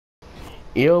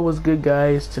Yo, what's good,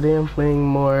 guys? Today I'm playing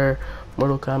more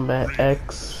Mortal Kombat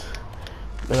X.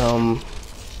 I'm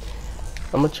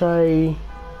gonna try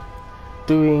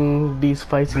doing these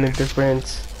fights in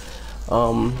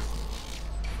um,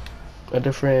 a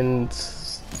different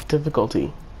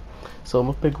difficulty. So I'm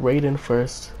gonna pick Raiden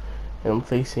first, and I'm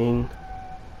facing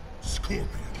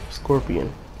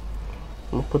Scorpion.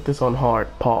 I'm gonna put this on hard.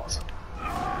 Pause.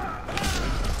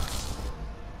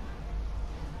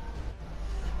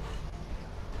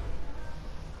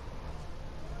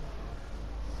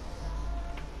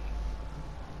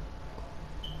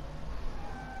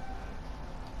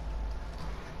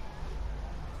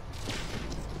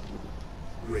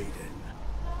 Raiden.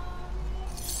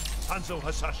 Hanzo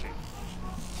Hasashi.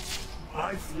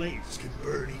 My flames can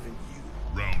burn even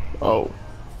you. Round Oh,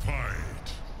 fight.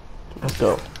 let's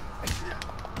go.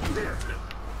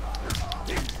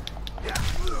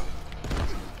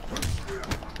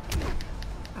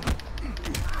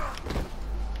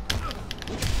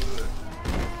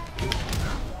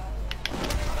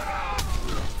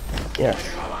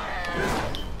 Yes.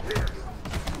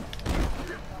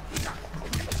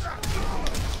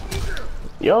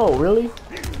 Yo, really?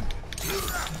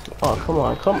 Oh, come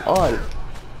on, come on.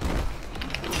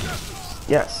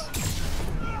 Yes.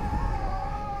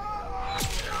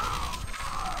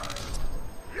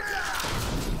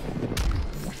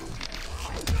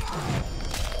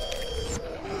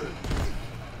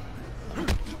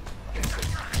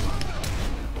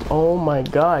 Oh my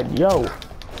god, yo.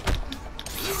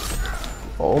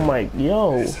 Oh my,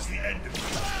 yo. This is the end of you.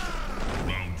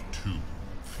 Round two.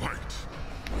 Fight.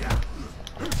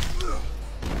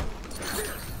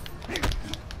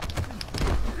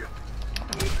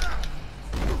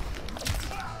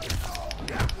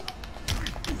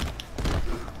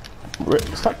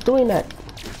 Stop doing that.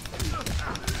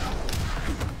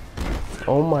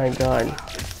 Oh my god.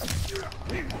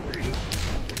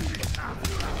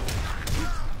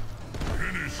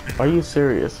 Are you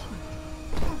serious?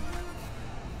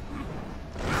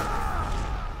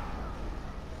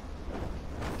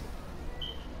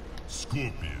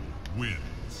 Scorpion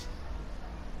wins.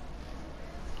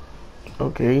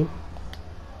 Okay.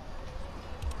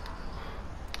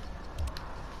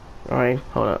 Alright,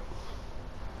 hold up.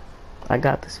 I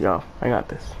got this, y'all. I got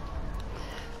this.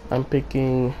 I'm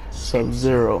picking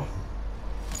Sub-Zero.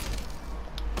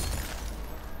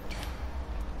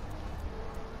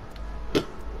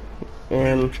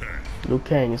 And Liu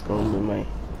Kang is going to be mine.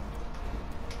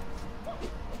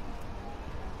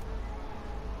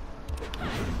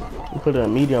 Put it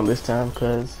on medium this time,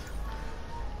 because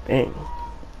dang.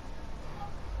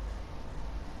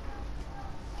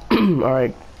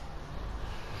 Alright.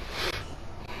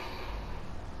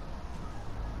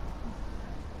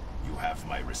 You have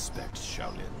my respect,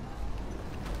 Shaolin.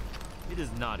 It is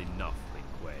not enough, Lin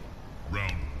Kuei.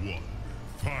 Round one.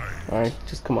 Fight. Alright,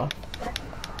 just come on.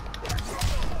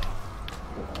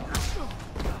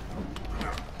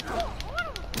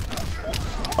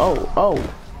 Oh,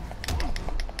 oh.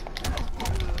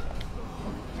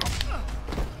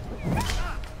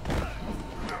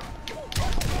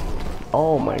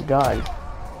 Oh my god.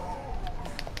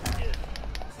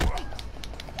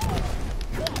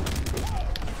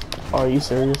 Are you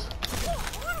serious?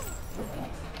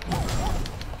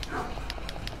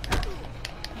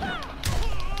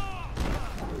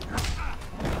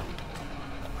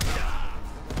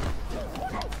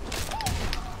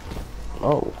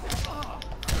 Oh.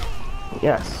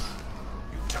 Yes.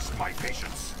 You test my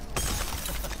patience.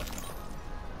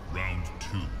 Round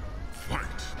two. Fight.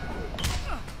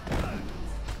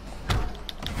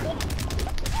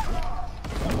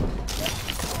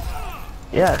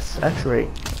 Yes, X-ray.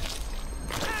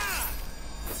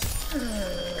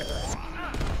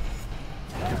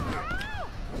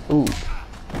 Ooh.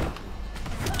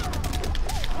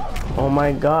 Oh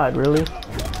my god, really?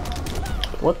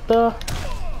 What the?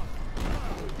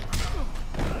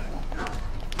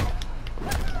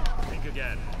 Think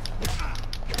again.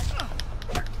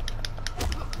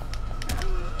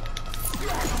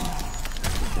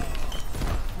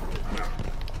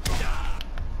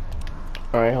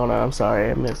 Alright, hold on, I'm sorry,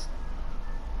 I missed.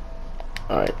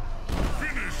 Alright.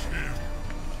 Finish him.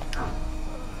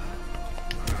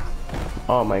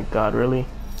 Oh my god, really?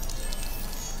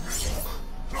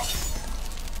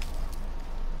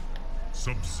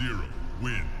 Sub-Zero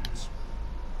wins.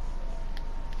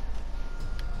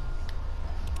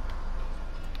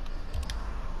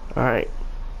 Alright.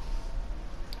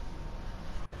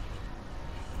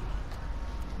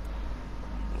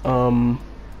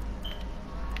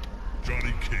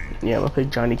 Johnny Cage. Yeah, I'm gonna pick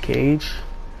Johnny Cage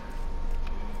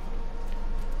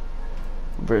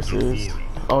versus.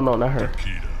 Oh no, not her.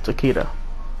 Takeda.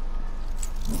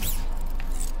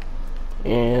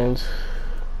 And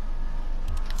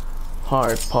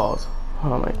hard pause.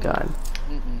 Oh my god.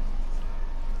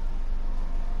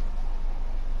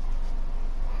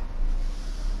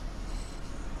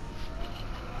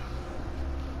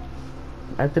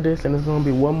 After this, and it's gonna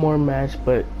be one more match,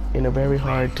 but in a very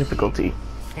hard difficulty.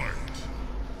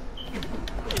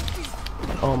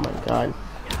 Oh my god.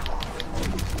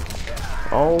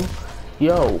 Oh,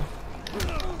 yo,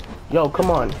 come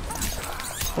on.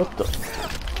 What the?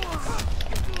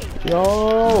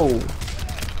 Yo,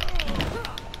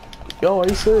 are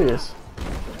you serious?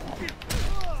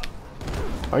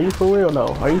 Are you for real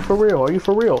though? Are you for real? Are you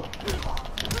for real?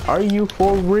 Are you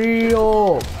for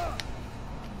real?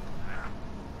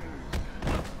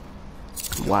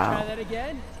 Wow. Try that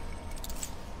again.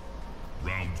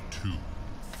 Round 2.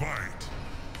 Fight.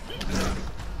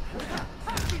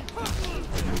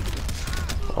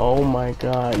 Oh my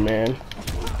god, man.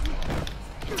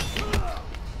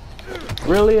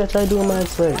 Really? I tried doing my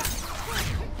straight.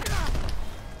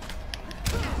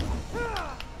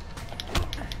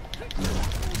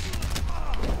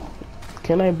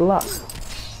 Can I block?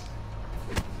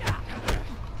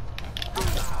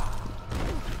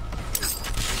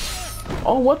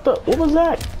 Oh, what was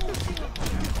that?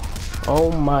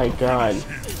 Oh my god.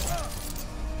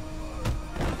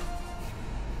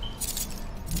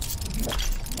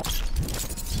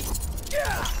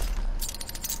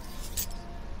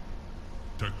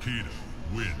 Takeda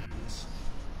wins.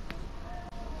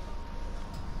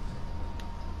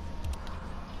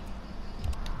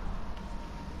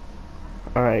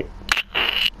 Alright.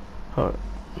 I'm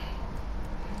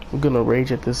gonna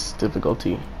rage at this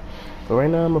difficulty. But right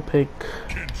now I'm gonna pick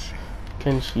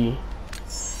Kenshi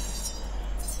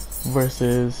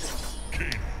versus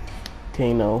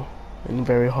Kano in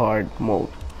very hard mode.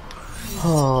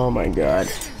 Oh my god.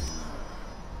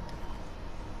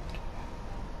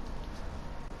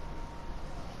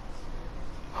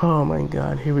 Oh my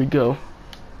god, here we go.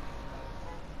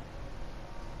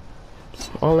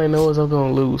 All I know is I'm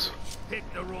gonna lose. Pick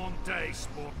the wrong day,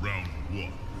 sport. Round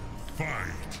 1.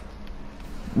 Fight.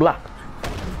 Block.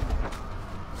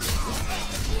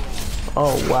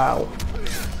 Oh wow.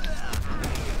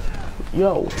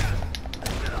 Yo.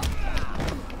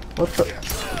 What the?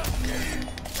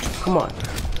 Come on.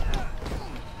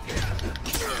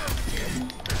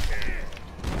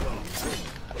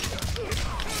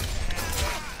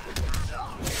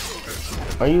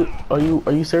 Are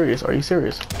you serious? Are you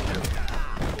serious?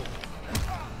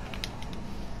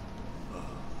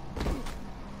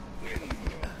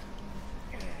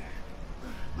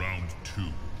 Round 2.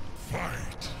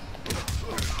 Fight.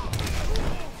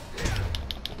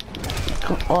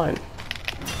 Come on.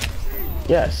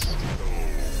 Yes.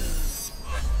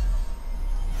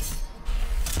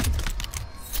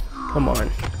 Come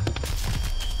on.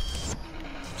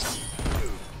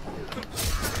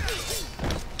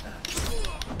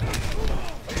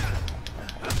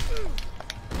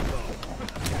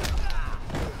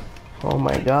 Oh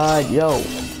my god, yo.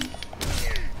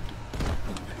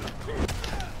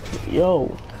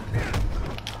 Yo.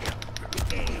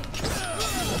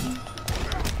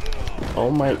 Oh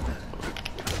my.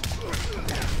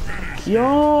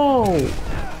 Yo.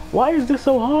 Why is this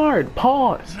so hard?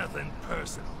 Pause. Nothing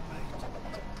personal, mate.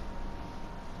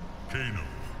 Kano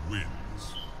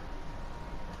wins.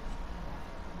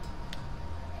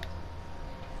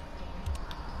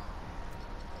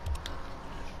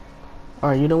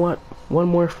 Alright, you know what? One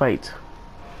more fight.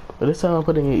 But this time I'm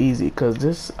putting it easy, because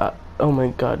this, oh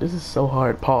my god, this is so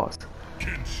hard. Pause.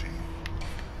 Kenshi.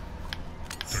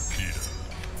 Takeda.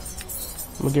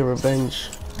 I'm gonna get revenge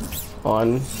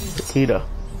on Takeda.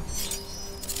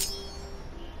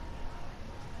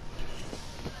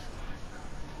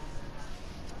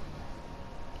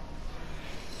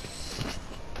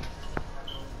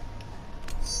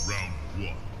 Round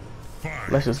 1.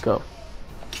 Fight. Let's just go.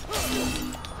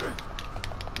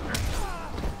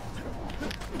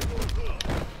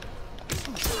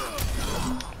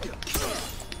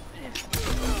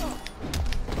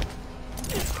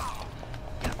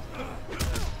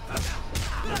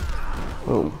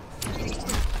 Boom.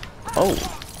 Oh.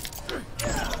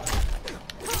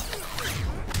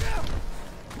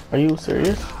 Are you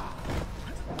serious?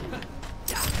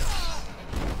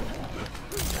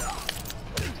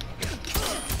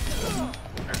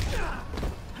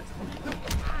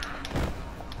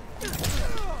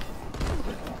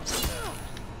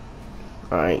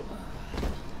 All right.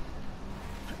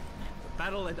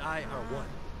 Battle and I are one.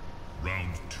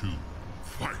 Round 2.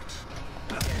 Fight.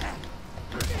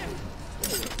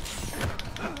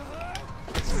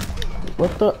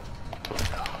 What the?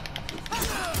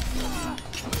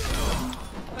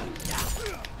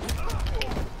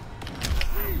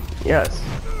 Yes.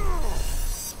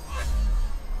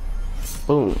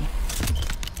 Boom.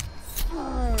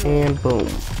 And boom.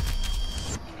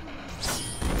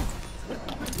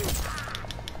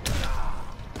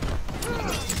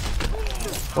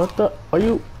 What the? Are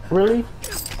you really?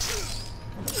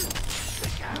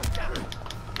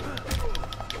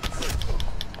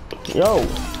 Yo.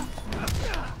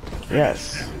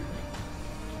 Yes.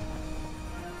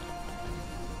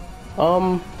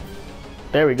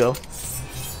 There we go.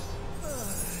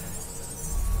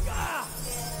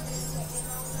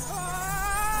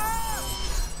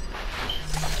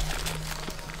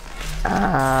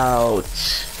 Ouch.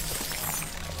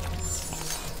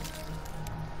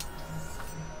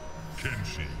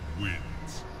 Kenshi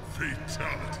wins.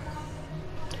 Fatality.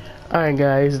 Alright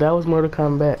guys, that was Mortal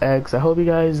Kombat X. I hope you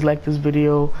guys liked this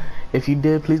video. If you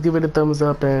did, please give it a thumbs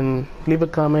up and leave a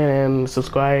comment and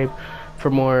subscribe for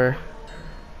more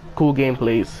cool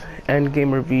gameplays and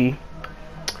game review.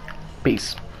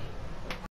 Peace.